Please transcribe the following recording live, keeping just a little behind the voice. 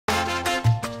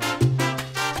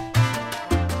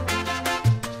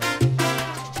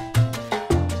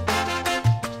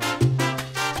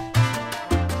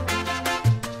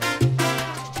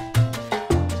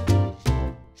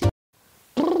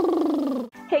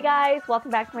Hey guys,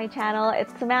 welcome back to my channel.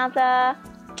 It's Samantha.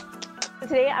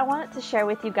 Today I wanted to share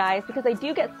with you guys, because I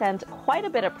do get sent quite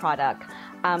a bit of product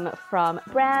from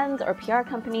brands or PR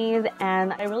companies,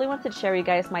 and I really wanted to share with you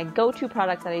guys my go-to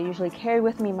products that I usually carry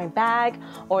with me in my bag,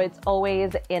 or it's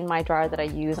always in my drawer that I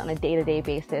use on a day-to-day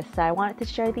basis. So I wanted to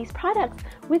share these products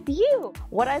with you.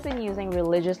 What I've been using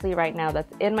religiously right now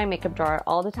that's in my makeup drawer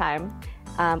all the time,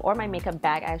 or my makeup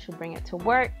bag, I should bring it to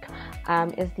work,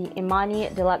 is the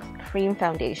Emani Deluxe Cream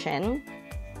Foundation.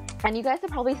 And you guys have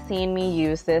probably seen me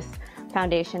use this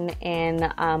foundation in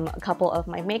a couple of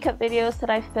my makeup videos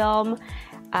that I film.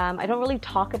 I don't really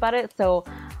talk about it,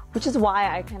 which is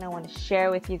why I kind of want to share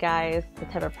with you guys the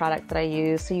type of product that I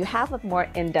use, so you have a more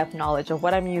in-depth knowledge of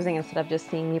what I'm using instead of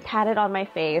just seeing me pat it on my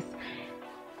face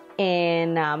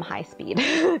in high speed,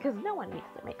 because no one makes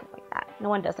their makeup like that. No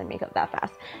one does their makeup that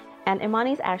fast. And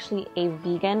Emani is actually a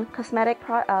vegan cosmetic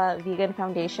vegan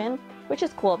foundation, which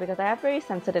is cool because I have very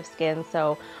sensitive skin.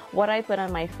 So what I put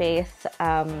on my face,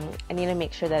 I need to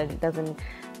make sure that it doesn't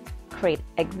create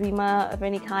eczema of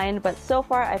any kind. But so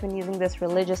far I've been using this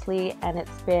religiously, and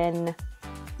it's been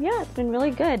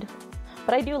really good.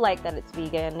 But I do like that it's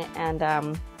vegan, and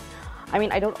I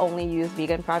mean, I don't only use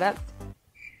vegan products.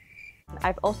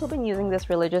 I've also been using this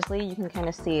religiously. You can kind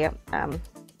of see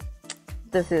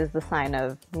this is the sign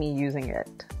of me using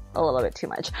it a little bit too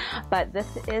much. But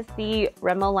this is the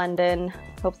Rimmel London,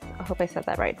 I hope I said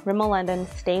that right, Rimmel London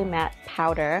Stay Matte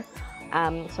Powder.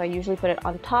 So I usually put it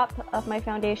on top of my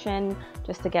foundation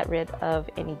just to get rid of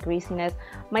any greasiness.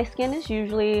 My skin is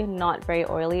usually not very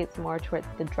oily, it's more towards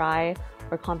the dry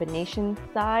or combination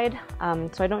side.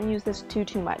 So I don't use this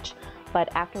too much.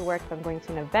 But after work, if I'm going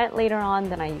to an event later on,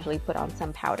 then I usually put on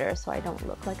some powder so I don't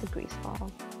look like a grease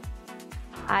ball.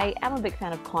 I am a big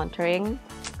fan of contouring,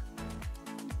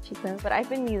 but I've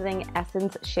been using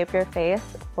Essence Shape Your Face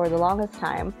for the longest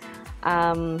time.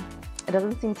 It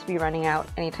doesn't seem to be running out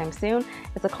anytime soon.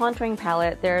 It's a contouring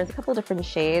palette. There's a couple different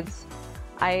shades.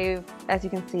 As you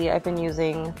can see, I've been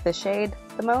using this shade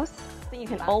the most. So you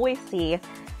can always see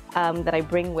that I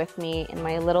bring with me in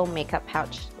my little makeup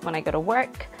pouch when I go to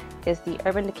work is the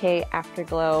Urban Decay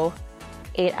Afterglow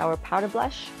 8-Hour Powder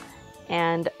Blush.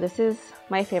 And this is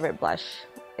my favorite blush.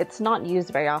 It's not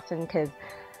used very often because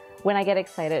when I get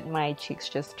excited, my cheeks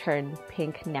just turn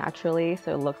pink naturally,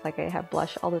 so it looks like I have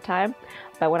blush all the time.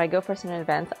 But when I go for certain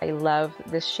events, I love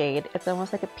this shade. It's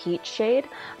almost like a peach shade.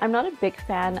 I'm not a big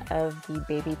fan of the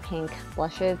baby pink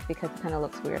blushes because it kind of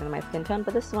looks weird in my skin tone,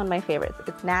 but this is one of my favorites.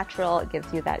 It's natural, it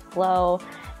gives you that glow,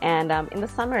 and in the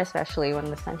summer especially, when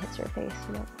the sun hits your face,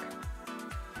 you look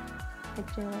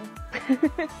like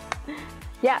jello.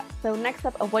 Yeah, so next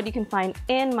up of what you can find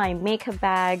in my makeup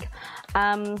bag.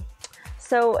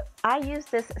 So I use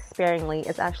this sparingly.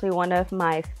 It's actually one of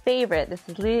my favorite. This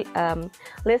is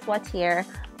Lise Watier.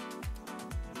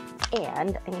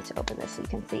 And I need to open this so you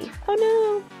can see.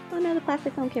 Oh no, the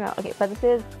plastic film came out. Okay, but this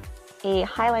is a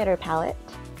highlighter palette.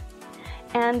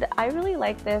 And I really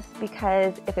like this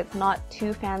because if it's not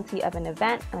too fancy of an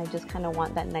event and I just kind of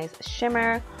want that nice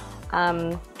shimmer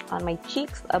on my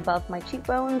cheeks, above my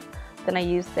cheekbones, then I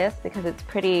use this because it's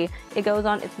pretty, it goes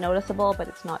on, it's noticeable, but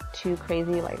it's not too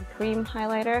crazy like a cream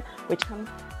highlighter, which comes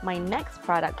my next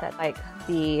product that like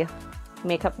the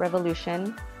Makeup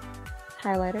Revolution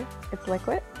highlighter. It's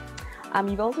liquid.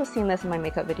 You've also seen this in my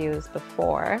makeup videos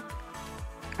before.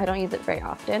 I don't use it very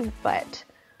often, but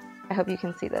I hope you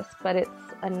can see this. But it's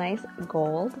a nice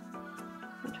gold.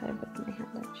 I'll try to put it in my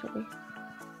hand actually.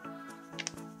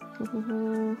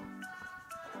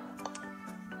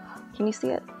 Can you see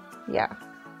it? Yeah.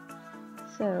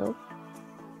 So,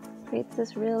 creates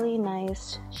this really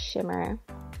nice shimmer.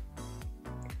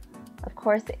 Of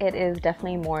course, it is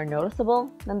definitely more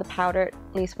noticeable than the powdered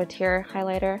Lise Watier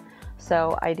highlighter,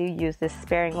 so I do use this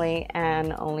sparingly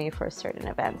and only for certain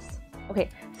events. Okay,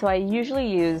 so I usually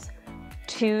use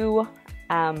two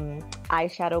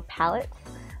eyeshadow palettes.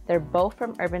 They're both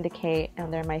from Urban Decay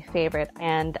and they're my favorite,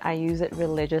 and I use it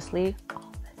religiously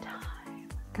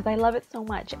because I love it so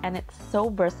much and it's so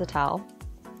versatile.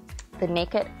 The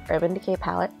Naked Urban Decay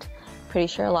palette, pretty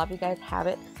sure a lot of you guys have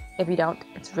it. If you don't,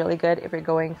 it's really good if you're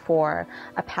going for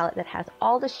a palette that has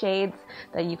all the shades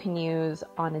that you can use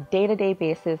on a day-to-day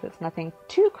basis. It's nothing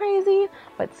too crazy,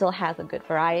 but still has a good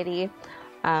variety.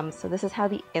 So this is how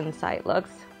the inside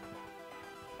looks.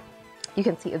 You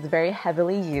can see it's very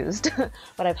heavily used,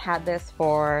 but I've had this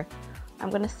for, I'm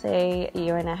gonna say, a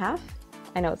year and a half.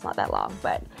 I know it's not that long,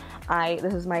 but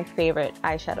this is my favorite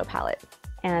eyeshadow palette.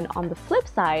 And on the flip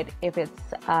side, if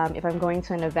I'm going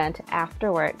to an event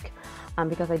after work,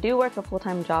 because I do work a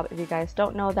full-time job, if you guys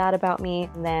don't know that about me,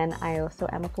 then I also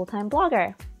am a full-time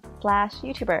blogger. slash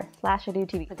YouTuber slash I do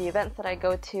TV. For the events that I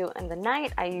go to in the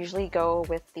night, I usually go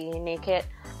with the Naked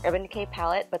Urban Decay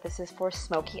palette, but this is for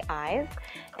smoky eyes,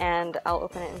 and I'll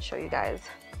open it and show you guys.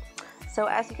 So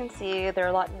as you can see, there are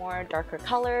a lot more darker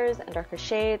colors and darker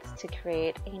shades to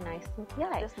create a nice smoky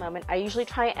eye. At this moment, I usually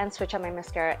try and switch out my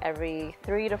mascara every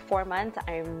 3 to 4 months.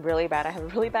 I'm really bad. I have a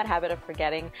really bad habit of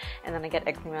forgetting, and then I get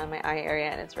eczema on my eye area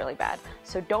and it's really bad.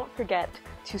 So don't forget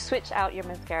to switch out your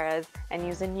mascaras and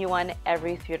use a new one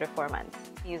every 3 to 4 months.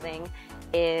 Using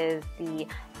is the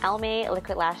Almay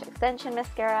Liquid Lash Extension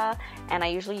Mascara, and I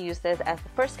usually use this as the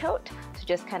first coat to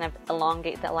just kind of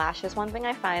elongate the lashes. One thing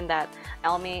I find that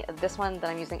Almay, this one that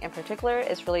I'm using in particular,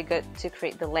 is really good to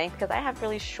create the length because I have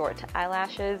really short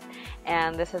eyelashes,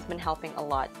 and this has been helping a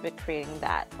lot with creating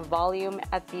that volume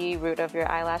at the root of your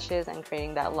eyelashes and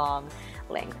creating that long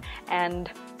length.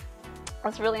 And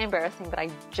it's really embarrassing, but I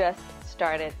just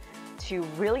started to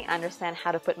really understand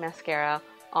how to put mascara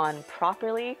on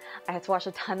properly. I had to watch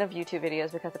a ton of YouTube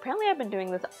videos because apparently I've been doing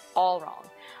this all wrong.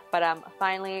 But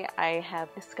finally I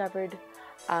have discovered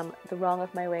the wrong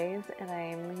of my ways, and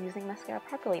I'm using mascara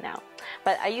properly now.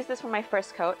 But I use this for my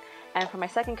first coat, and for my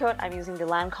second coat I'm using the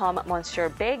Lancome Monsieur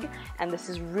Big, and this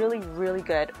is really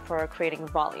good for creating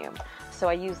volume. So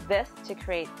I use this to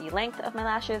create the length of my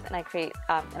lashes, and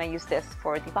I use this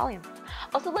for the volume.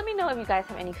 Also, let me know if you guys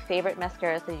have any favorite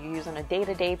mascaras that you use on a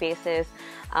day-to-day basis,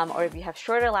 or if you have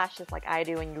shorter lashes like I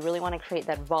do and you really want to create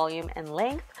that volume and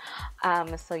length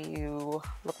so you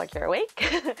look like you're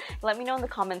awake. Let me know in the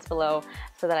comments below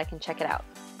so that I can check it out.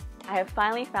 I have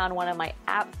finally found one of my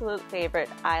absolute favorite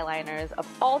eyeliners of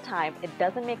all time. It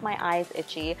doesn't make my eyes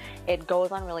itchy, it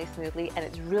goes on really smoothly, and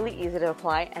it's really easy to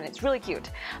apply, and it's really cute.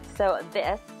 So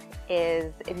this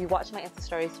is, if you watch my Insta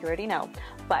stories, you already know,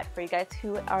 but for you guys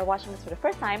who are watching this for the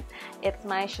first time, it's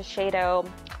my Shiseido,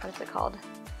 what is it called?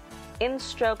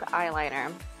 In-Stroke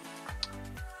eyeliner.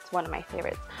 It's one of my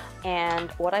favorites, and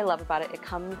what I love about it, it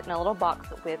comes in a little box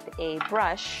with a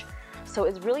brush. So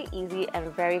it's really easy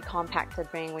and very compact to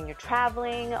bring when you're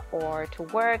traveling or to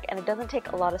work, and it doesn't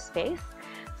take a lot of space.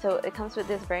 So it comes with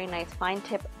this very nice fine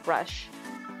tip brush.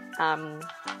 And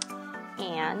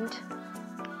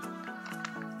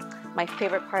my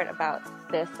favorite part about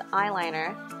this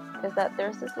eyeliner is that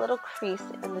there's this little crease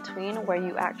in between where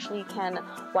you actually can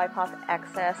wipe off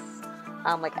excess,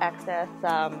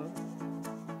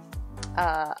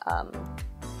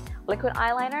 liquid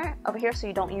eyeliner over here, so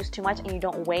you don't use too much and you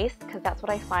don't waste, because that's what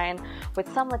I find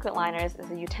with some liquid liners is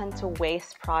that you tend to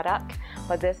waste product,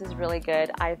 but this is really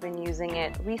good. I've been using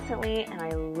it recently and I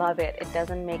love it. It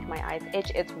doesn't make my eyes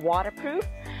itch. It's waterproof,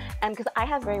 and because I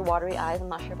have very watery eyes, I'm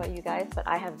not sure about you guys, but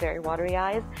I have very watery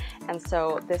eyes, and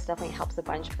so this definitely helps a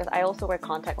bunch because I also wear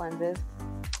contact lenses.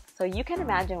 So you can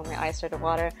imagine when my eyes start to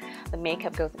water, the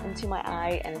makeup goes into my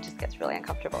eye and it just gets really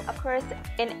uncomfortable. Of course,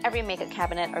 in every makeup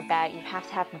cabinet or bag, you have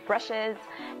to have brushes,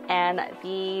 and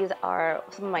these are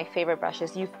some of my favorite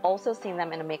brushes. You've also seen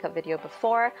them in a makeup video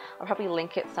before. I'll probably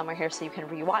link it somewhere here so you can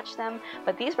rewatch them.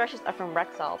 But these brushes are from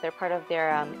Rexall. They're part of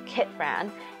their Kit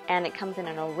brand, and it comes in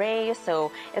an array,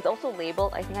 so it's also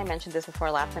labeled. I think I mentioned this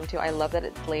before last time too. I love that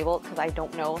it's labeled because I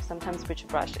don't know sometimes which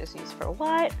brush is used for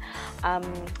what.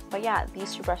 But yeah,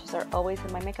 these two brushes are always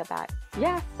in my makeup bag.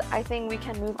 Yes, I think we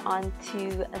can move on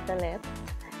to the lips.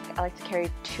 I like to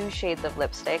carry 2 shades of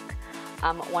lipstick.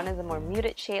 One is a more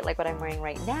muted shade like what I'm wearing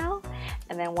right now,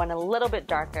 and then one a little bit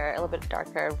darker,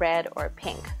 red or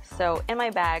pink. So in my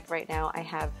bag right now I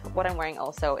have, what I'm wearing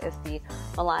also is the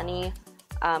Milani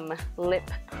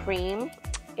lip cream.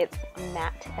 It's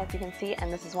matte, as you can see,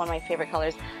 and this is one of my favorite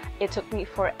colors. It took me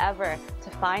forever to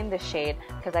find this shade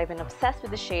because I've been obsessed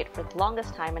with the shade for the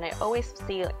longest time, and I always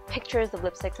see like pictures of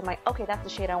lipsticks. I'm like, okay, that's the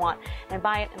shade I want, and I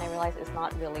buy it and I realize it's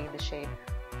not really the shade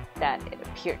that it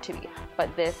appeared to be.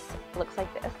 But this looks like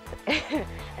this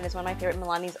and it's one of my favorite.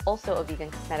 Milani is also a vegan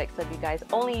cosmetic, so if you guys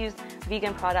only use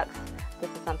vegan products, this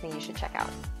is something you should check out.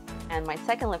 And my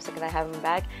second lipstick that I have in my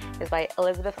bag is by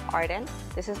Elizabeth Arden.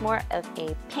 This is more of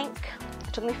a pink.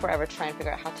 It took me forever to try and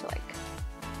figure out how to like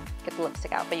get the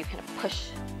lipstick out, but you kind of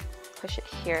push it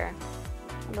here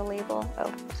on the label. Oh,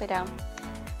 upside down.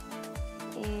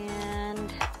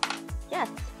 And yes,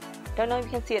 don't know if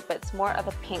you can see it, but it's more of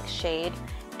a pink shade,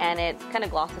 and it kind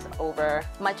of glosses over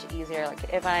much easier.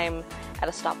 Like if I'm at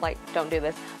a stoplight, don't do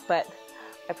this, but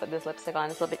I put this lipstick on,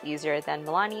 it's a little bit easier than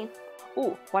Milani.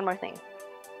 Ooh, one more thing.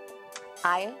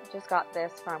 I just got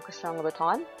this from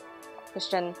Louboutin.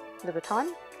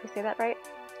 Did I say that right?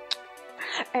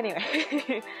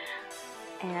 Anyway,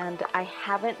 and I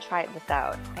haven't tried this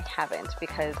out. I haven't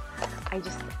because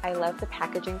I love the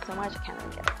packaging so much. I can't even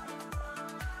get it out.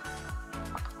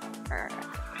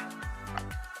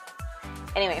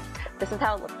 Anyway, this is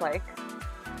how it looks like.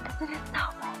 Isn't it so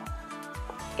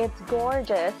pretty? It's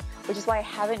gorgeous, which is why I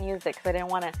haven't used it, because I didn't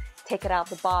want to take it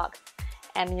out of the box.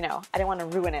 And you know, I didn't want to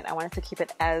ruin it. I wanted to keep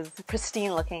it as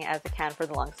pristine looking as it can for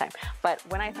the longest time. But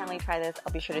when I finally try this,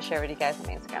 I'll be sure to share it with you guys on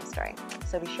my Instagram story.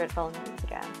 So be sure to follow me on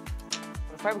Instagram.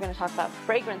 Before, we're going to talk about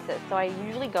fragrances. So I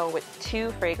usually go with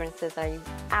 2 fragrances that I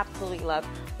absolutely love,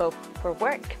 both for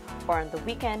work or on the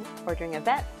weekend or during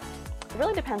events. It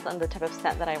really depends on the type of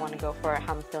scent that I want to go for,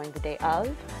 how I'm feeling the day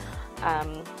of.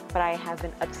 But I have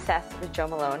been obsessed with Jo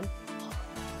Malone.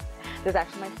 This is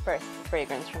actually my first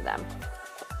fragrance from them.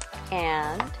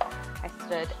 And I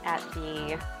stood at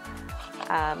the,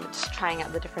 just trying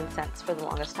out the different scents for the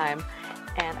longest time.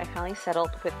 And I finally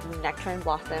settled with the Nectarine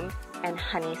Blossom and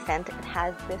Honey scent. It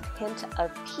has this hint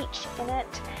of peach in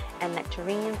it and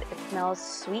nectarines. It smells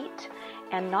sweet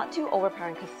and not too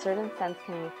overpowering, because certain scents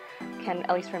can,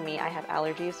 at least for me, I have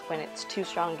allergies. When it's too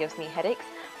strong, it gives me headaches.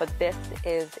 But this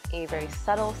is a very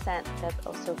subtle scent that's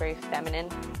also very feminine,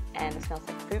 and it smells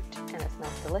like fruit, and it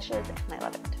smells delicious, and I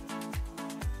love it.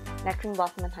 Nectarine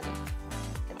Blossom and Honey.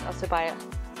 It's also by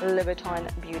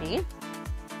Louboutin Beauty,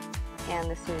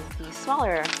 and this is the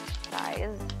smaller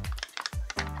size.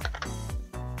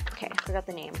 Okay, I forgot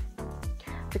the name.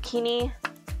 Bikini,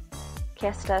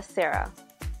 Questa, Cera.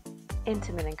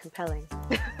 Intimate and compelling.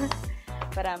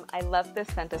 But I love this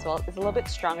scent as well. It's a little bit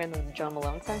stronger than the Jo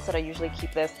Malone scent, so I usually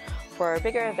keep this for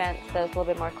bigger events that's a little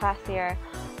bit more classier.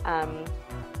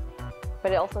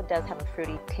 But it also does have a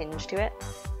fruity tinge to it.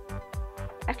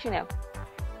 Actually, no.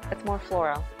 It's more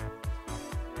floral.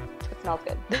 It smells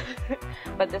good.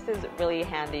 But this is really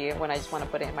handy when I just want to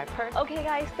put it in my purse. Okay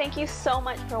guys, thank you so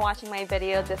much for watching my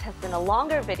video. This has been a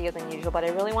longer video than usual, but I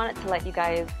really wanted to let you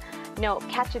guys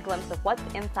catch a glimpse of what's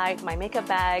inside my makeup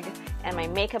bag and my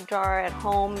makeup drawer at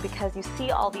home, because you see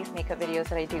all these makeup videos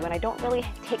that I do and I don't really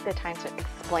take the time to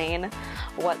explain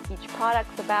what each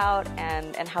product's about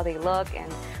and how they look,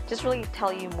 and just really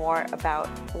tell you more about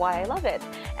why I love it.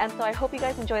 And so I hope you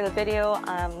guys enjoy the video.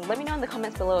 Let me know in the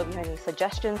comments below if you have any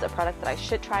suggestions of products that I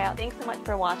should try out. Thanks so much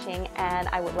for watching, and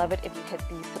I would love it if you hit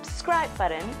the subscribe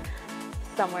button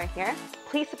somewhere here.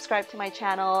 Please subscribe to my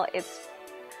channel.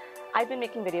 I've been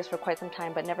making videos for quite some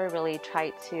time, but never really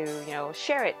tried to,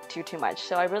 share it too much.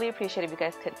 So I really appreciate if you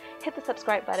guys could hit the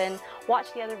subscribe button,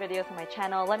 watch the other videos on my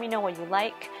channel, let me know what you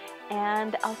like,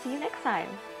 and I'll see you next time.